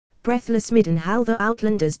breathless midden how the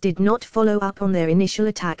Outlanders did not follow up on their initial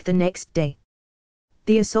attack the next day.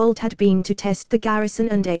 The assault had been to test the garrison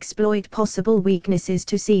and exploit possible weaknesses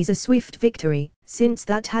to seize a swift victory. Since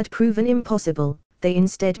that had proven impossible, they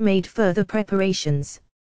instead made further preparations.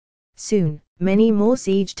 Soon, many more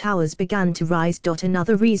siege towers began to rise.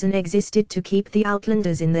 Another reason existed to keep the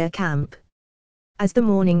Outlanders in their camp. As the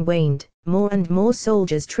morning waned, more and more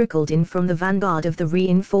soldiers trickled in from the vanguard of the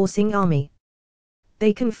reinforcing army.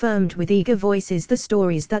 They confirmed with eager voices the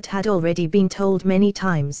stories that had already been told many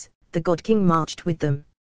times. The God King marched with them.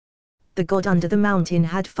 The god under the mountain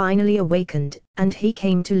had finally awakened, and he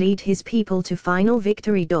came to lead his people to final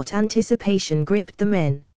victory. Anticipation gripped the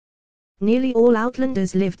men. Nearly all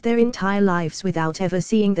Outlanders lived their entire lives without ever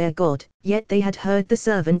seeing their god, yet they had heard the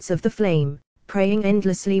servants of the flame, praying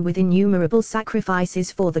endlessly with innumerable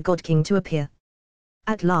sacrifices for the God King to appear.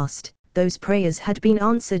 At last, those prayers had been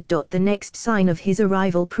answered. The next sign of his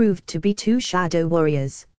arrival proved to be two shadow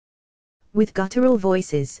warriors. With guttural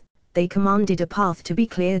voices, they commanded a path to be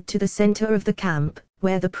cleared to the center of the camp,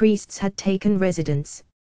 where the priests had taken residence.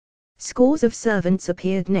 Scores of servants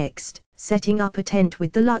appeared next, setting up a tent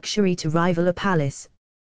with the luxury to rival a palace.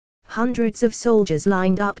 Hundreds of soldiers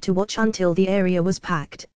lined up to watch until the area was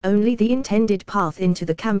packed. Only the intended path into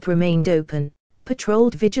the camp remained open,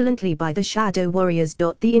 patrolled vigilantly by the shadow warriors.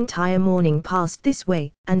 The entire morning passed this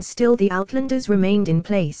way, and still the Outlanders remained in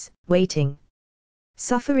place, waiting.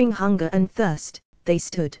 Suffering hunger and thirst, they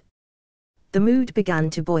stood. The mood began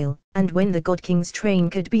to boil, and when the God King's train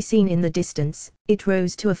could be seen in the distance, it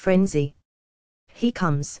rose to a frenzy. He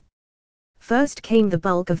comes. First came the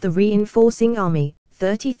bulk of the reinforcing army,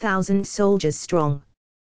 30,000 soldiers strong.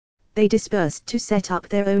 They dispersed to set up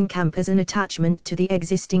their own camp as an attachment to the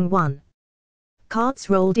existing one. Carts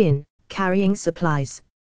rolled in, carrying supplies.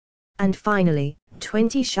 And finally,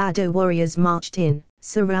 20 shadow warriors marched in,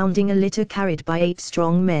 surrounding a litter carried by 8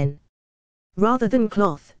 strong men. Rather than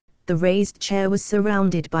cloth, the raised chair was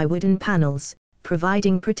surrounded by wooden panels,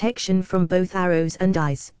 providing protection from both arrows and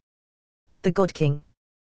eyes. The God King.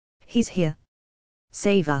 He's here.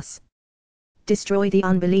 Save us. Destroy the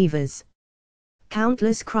unbelievers.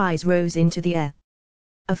 Countless cries rose into the air.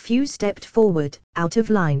 A few stepped forward, out of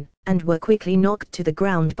line, and were quickly knocked to the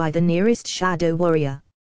ground by the nearest shadow warrior.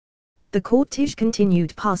 The cortege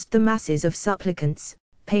continued past the masses of supplicants,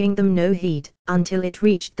 paying them no heed, until it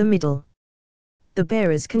reached the middle. The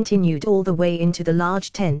bearers continued all the way into the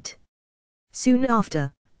large tent. Soon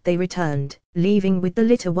after, they returned, leaving with the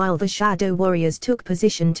litter while the shadow warriors took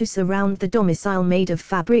position to surround the domicile made of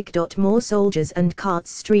fabric. More soldiers and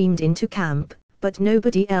carts streamed into camp, but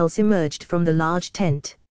nobody else emerged from the large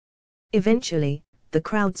tent. Eventually, the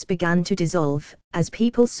crowds began to dissolve, as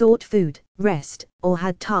people sought food, rest, or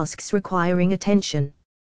had tasks requiring attention.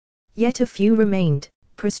 Yet a few remained,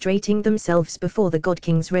 prostrating themselves before the God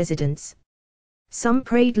King's residence. Some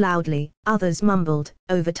prayed loudly, others mumbled.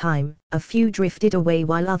 Over time, a few drifted away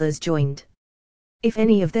while others joined. If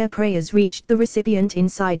any of their prayers reached the recipient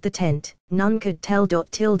inside the tent, none could tell.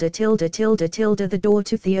 The door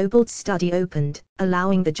to Theobald's study opened,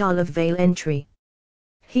 allowing the Jarl of Vale entry.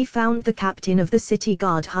 He found the captain of the city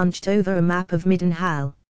guard hunched over a map of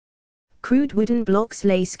Middenhall. Crude wooden blocks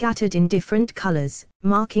lay scattered in different colors,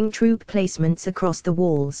 marking troop placements across the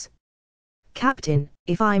walls. "Captain,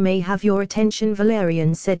 if I may have your attention,"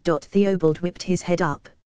 Valerian said. Theobald whipped his head up.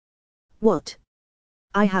 "What?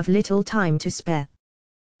 I have little time to spare.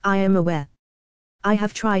 I am aware. I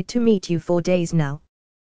have tried to meet you for days now."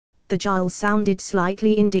 The Jarl sounded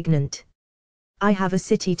slightly indignant. "I have a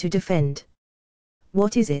city to defend."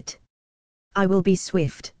 "What is it?" "I will be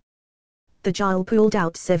swift." The Jarl pulled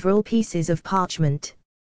out several pieces of parchment.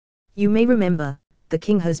 "You may remember, the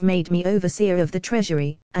king has made me overseer of the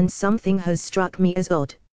treasury, and something has struck me as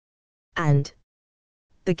odd. And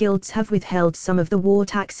the guilds have withheld some of the war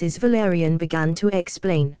taxes," Valerian began to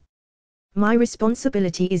explain. "My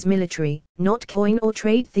responsibility is military, not coin or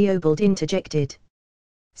trade," Theobald interjected.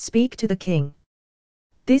 "Speak to the king.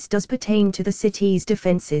 This does pertain to the city's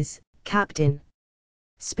defenses, Captain.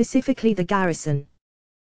 Specifically the garrison.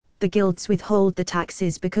 The guilds withhold the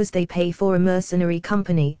taxes because they pay for a mercenary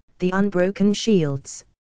company, the Unbroken Shields.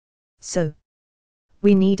 So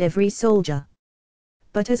we need every soldier.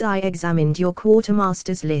 But as I examined your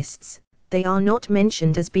quartermaster's lists, they are not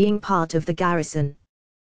mentioned as being part of the garrison.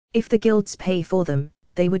 If the guilds pay for them,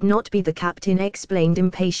 they would not be," the captain explained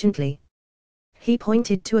impatiently. He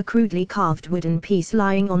pointed to a crudely carved wooden piece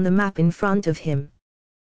lying on the map in front of him.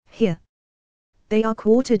 "Here. They are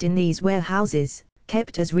quartered in these warehouses,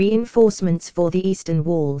 kept as reinforcements for the eastern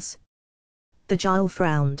walls." The Jarl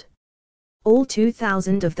frowned. "All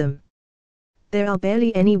 2,000 of them?" There are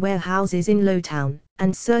barely any warehouses in Lowtown,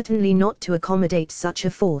 and certainly not to accommodate such a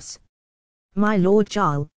force. My Lord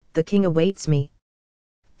Jarl, the king awaits me.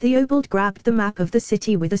 Theobald grabbed the map of the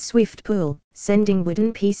city with a swift pull, sending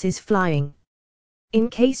wooden pieces flying. In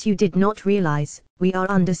case you did not realize, we are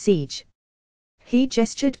under siege. He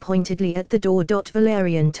gestured pointedly at the door.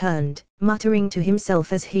 Valerian turned, muttering to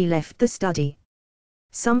himself as he left the study.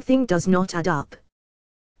 Something does not add up.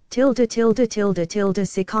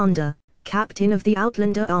 Sikander, captain of the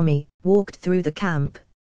Outlander army, walked through the camp.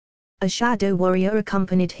 A shadow warrior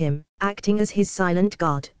accompanied him, acting as his silent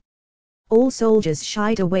guard. All soldiers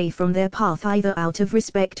shied away from their path either out of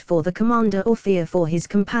respect for the commander or fear for his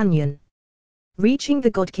companion. Reaching the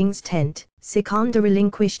God King's tent, Sikander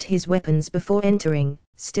relinquished his weapons before entering,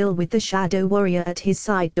 still with the shadow warrior at his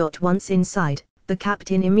side. Once inside, the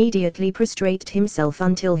captain immediately prostrated himself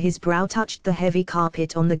until his brow touched the heavy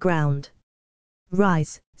carpet on the ground.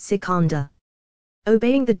 Rise, Sikander.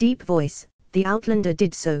 Obeying the deep voice, the Outlander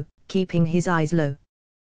did so, keeping his eyes low.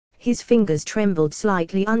 His fingers trembled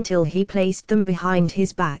slightly until he placed them behind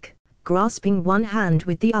his back, grasping one hand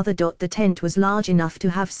with the other. The tent was large enough to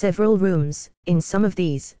have several rooms. In some of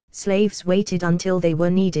these, slaves waited until they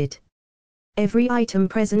were needed. Every item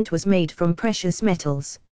present was made from precious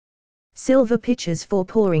metals. Silver pitchers for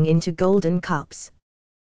pouring into golden cups.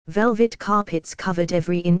 Velvet carpets covered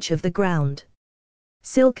every inch of the ground.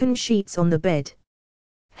 Silken sheets on the bed.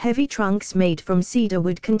 Heavy trunks made from cedar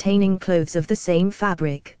wood containing clothes of the same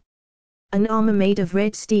fabric. An armor made of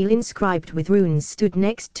red steel inscribed with runes stood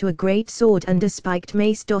next to a great sword and a spiked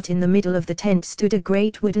mace. In the middle of the tent stood a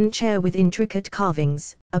great wooden chair with intricate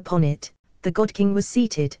carvings. Upon it, the God King was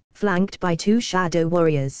seated, flanked by two shadow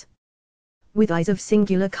warriors. With eyes of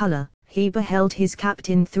singular color, he beheld his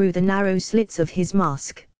captain through the narrow slits of his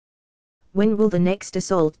mask. When will the next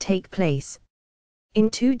assault take place? In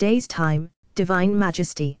 2 days' time, Divine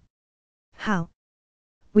Majesty. How?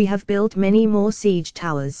 We have built many more siege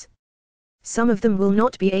towers. Some of them will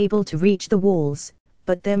not be able to reach the walls,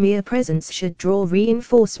 but their mere presence should draw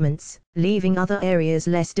reinforcements, leaving other areas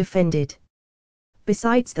less defended.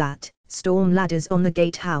 Besides that, storm ladders on the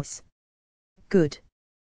gatehouse. Good.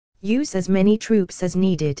 Use as many troops as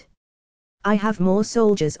needed. I have more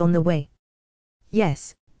soldiers on the way.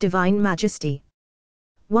 Yes, Divine Majesty.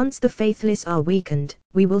 Once the faithless are weakened,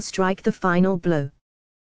 we will strike the final blow.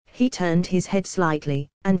 He turned his head slightly,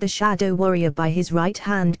 and the shadow warrior by his right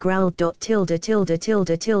hand growled.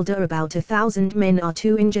 About 1,000 men are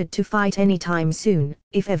too injured to fight any time soon,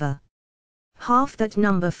 if ever. Half that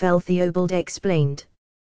number fell, Theobald explained.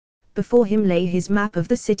 Before him lay his map of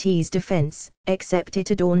the city's defense, except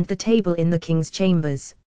it adorned the table in the king's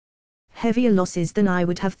chambers. Heavier losses than I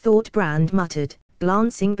would have thought, Brand muttered,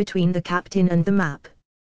 glancing between the captain and the map.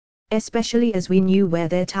 Especially as we knew where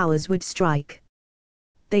their towers would strike.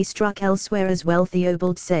 They struck elsewhere as well,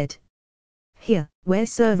 Theobald said. Here, where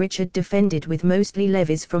Sir Richard defended with mostly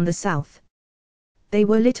levies from the south. They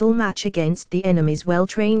were little match against the enemy's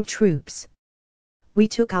well-trained troops. We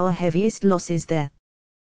took our heaviest losses there.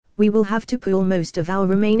 We will have to pull most of our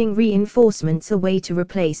remaining reinforcements away to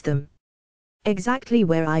replace them. Exactly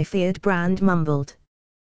where I feared, Brand mumbled.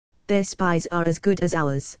 Their spies are as good as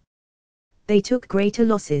ours. They took greater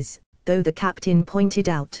losses, though, the captain pointed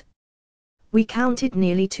out. We counted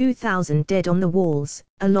nearly 2,000 dead on the walls,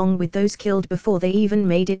 along with those killed before they even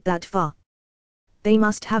made it that far. They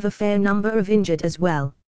must have a fair number of injured as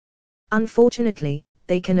well. Unfortunately,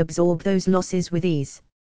 they can absorb those losses with ease.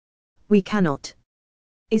 We cannot.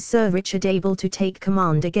 Is Sir Richard able to take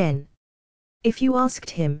command again? If you asked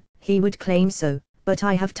him, he would claim so, but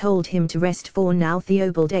I have told him to rest for now,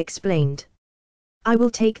 Theobald explained. I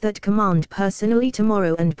will take that command personally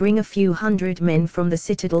tomorrow and bring a few hundred men from the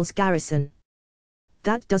citadel's garrison.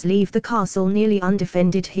 That does leave the castle nearly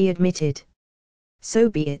undefended, he admitted. So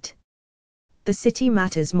be it. The city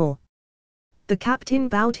matters more. The captain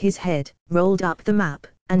bowed his head, rolled up the map,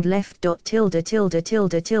 and left.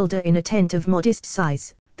 In a tent of modest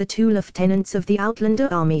size, the 2 lieutenants of the Outlander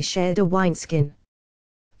army shared a wineskin.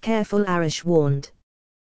 Careful, Arash warned.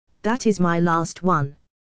 That is my last one.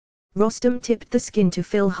 Rostam tipped the skin to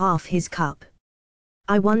fill half his cup.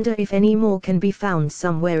 I wonder if any more can be found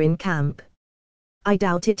somewhere in camp. I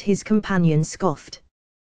doubt it, his companion scoffed.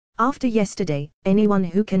 After yesterday, anyone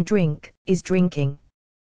who can drink, is drinking.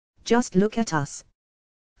 Just look at us.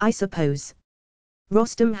 I suppose.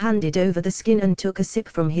 Rostam handed over the skin and took a sip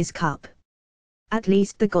from his cup. At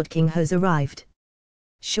least the God King has arrived.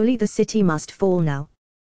 Surely the city must fall now.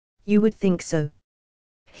 You would think so.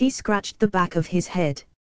 He scratched the back of his head.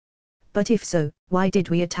 But if so, why did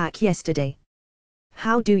we attack yesterday?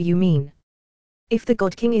 How do you mean? If the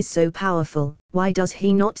God King is so powerful, why does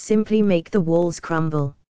he not simply make the walls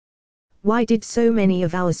crumble? Why did so many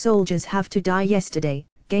of our soldiers have to die yesterday,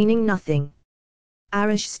 gaining nothing?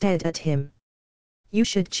 Arash stared at him. You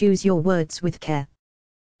should choose your words with care.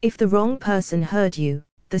 If the wrong person heard you,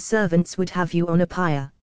 the servants would have you on a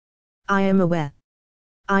pyre. I am aware.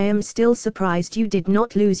 I am still surprised you did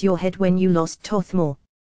not lose your head when you lost Tothmor.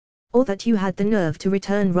 Or that you had the nerve to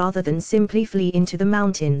return rather than simply flee into the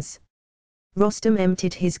mountains. Rostam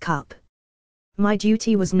emptied his cup. My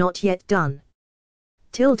duty was not yet done.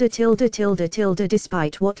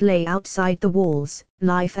 Despite what lay outside the walls,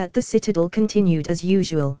 life at the citadel continued as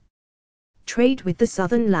usual. Trade with the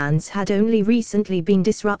southern lands had only recently been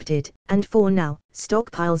disrupted, and for now,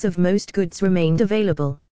 stockpiles of most goods remained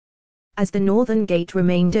available. As the northern gate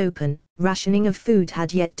remained open, rationing of food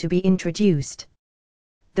had yet to be introduced.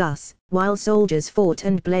 Thus, while soldiers fought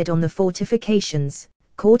and bled on the fortifications,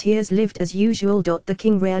 courtiers lived as usual. The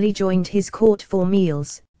king rarely joined his court for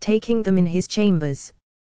meals, taking them in his chambers.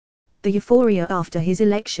 The euphoria after his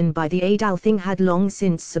election by the Adalthing had long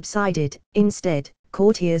since subsided. Instead,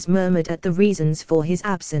 courtiers murmured at the reasons for his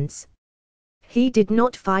absence. He did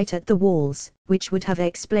not fight at the walls, which would have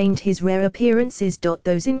explained his rare appearances.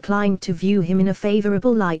 Those inclined to view him in a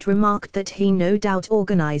favorable light remarked that he no doubt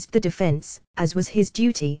organized the defense, as was his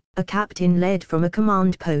duty. A captain led from a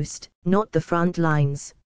command post, not the front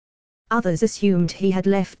lines. Others assumed he had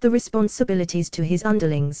left the responsibilities to his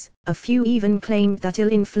underlings. A few even claimed that ill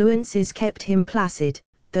influences kept him placid,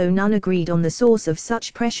 though none agreed on the source of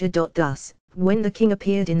such pressure. Thus, when the king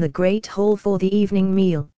appeared in the great hall for the evening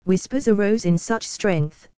meal, whispers arose in such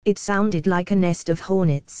strength, it sounded like a nest of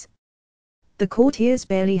hornets. The courtiers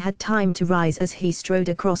barely had time to rise as he strode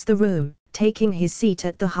across the room, taking his seat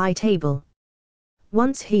at the high table.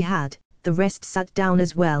 Once he had, the rest sat down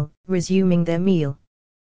as well, resuming their meal.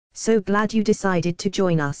 So glad you decided to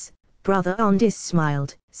join us, Brother Andis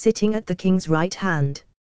smiled, sitting at the king's right hand.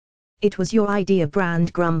 It was your idea,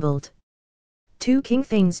 Brand grumbled. Two king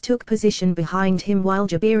thanes took position behind him while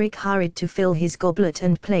Jabirik hurried to fill his goblet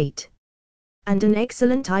and plate. And an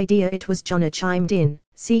excellent idea it was, Jonna chimed in,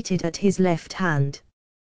 seated at his left hand.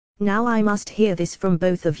 Now I must hear this from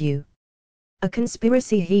both of you. A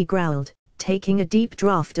conspiracy, he growled, taking a deep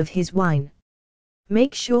draught of his wine.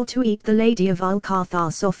 Make sure to eat, the Lady of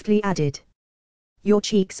Alcathar softly added. Your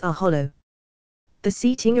cheeks are hollow. The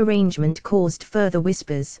seating arrangement caused further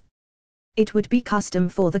whispers. It would be custom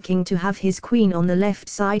for the king to have his queen on the left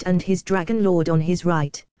side and his dragon lord on his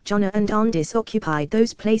right. Jonna and Andis occupied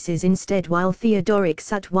those places instead, while Theodoric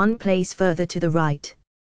sat one place further to the right.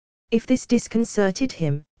 If this disconcerted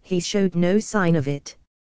him, he showed no sign of it.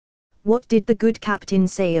 What did the good captain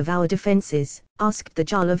say of our defenses? Asked the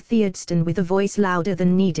Jarl of Theodston with a voice louder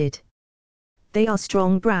than needed. They are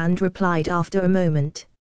strong, Brand replied after a moment.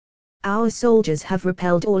 Our soldiers have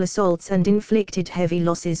repelled all assaults and inflicted heavy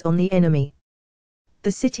losses on the enemy.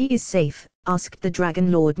 The city is safe? Asked the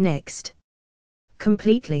Dragon Lord next.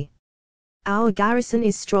 Completely. Our garrison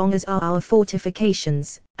is strong as are our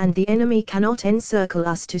fortifications, and the enemy cannot encircle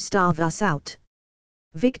us to starve us out.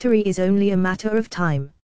 Victory is only a matter of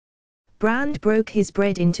time. Brand broke his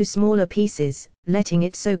bread into smaller pieces, letting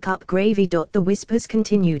it soak up gravy. The whispers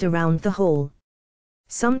continued around the hall.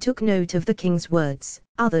 Some took note of the king's words,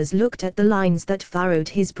 others looked at the lines that furrowed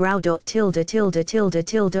his brow.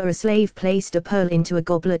 A slave placed a pearl into a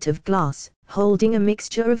goblet of glass, holding a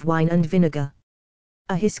mixture of wine and vinegar.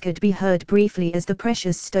 A hiss could be heard briefly as the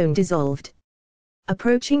precious stone dissolved.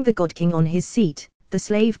 Approaching the god king on his seat, the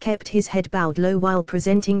slave kept his head bowed low while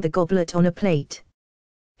presenting the goblet on a plate.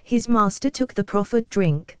 His master took the proffered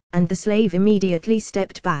drink, and the slave immediately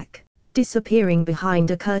stepped back, disappearing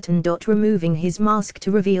behind a curtain. Removing his mask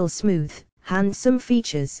to reveal smooth, handsome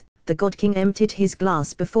features, the god king emptied his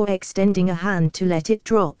glass before extending a hand to let it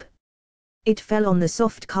drop. It fell on the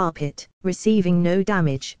soft carpet, receiving no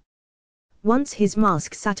damage. Once his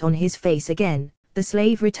mask sat on his face again, the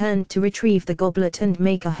slave returned to retrieve the goblet and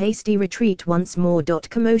make a hasty retreat once more.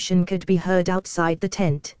 Commotion could be heard outside the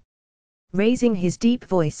tent. Raising his deep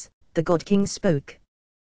voice, the god king spoke.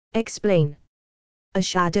 Explain. A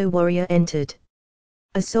shadow warrior entered.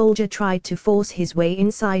 A soldier tried to force his way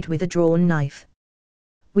inside with a drawn knife.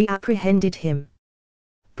 We apprehended him.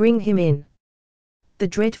 Bring him in. The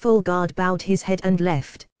dreadful guard bowed his head and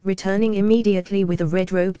left, returning immediately with a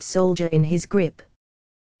red-robed soldier in his grip.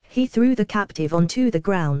 He threw the captive onto the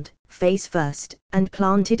ground, face first, and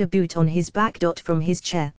planted a boot on his back. From his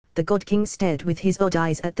chair, the god king stared with his odd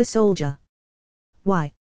eyes at the soldier.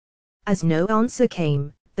 Why? As no answer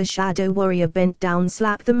came, the shadow warrior bent down,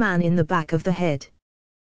 slapped the man in the back of the head.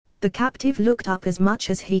 The captive looked up as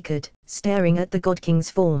much as he could, staring at the God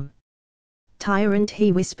King's form. "Tyrant,"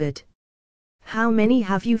 he whispered. "How many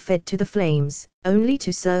have you fed to the flames, only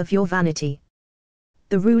to serve your vanity?"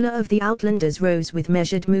 The ruler of the Outlanders rose with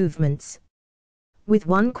measured movements. With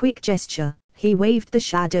one quick gesture, he waved the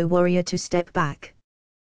shadow warrior to step back.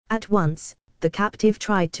 At once, the captive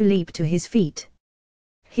tried to leap to his feet.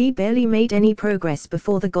 He barely made any progress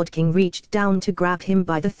before the God King reached down to grab him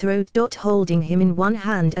by the throat. Holding him in one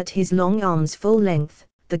hand at his long arms full length,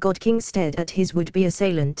 the God King stared at his would-be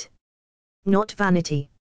assailant. "Not vanity.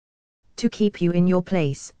 To keep you in your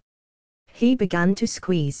place." He began to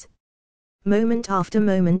squeeze. Moment after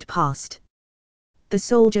moment passed. The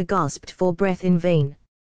soldier gasped for breath in vain.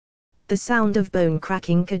 The sound of bone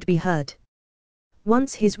cracking could be heard.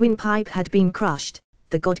 Once his windpipe had been crushed,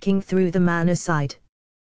 the God King threw the man aside.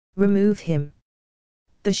 "Remove him."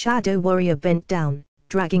 The shadow warrior bent down,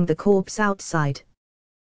 dragging the corpse outside.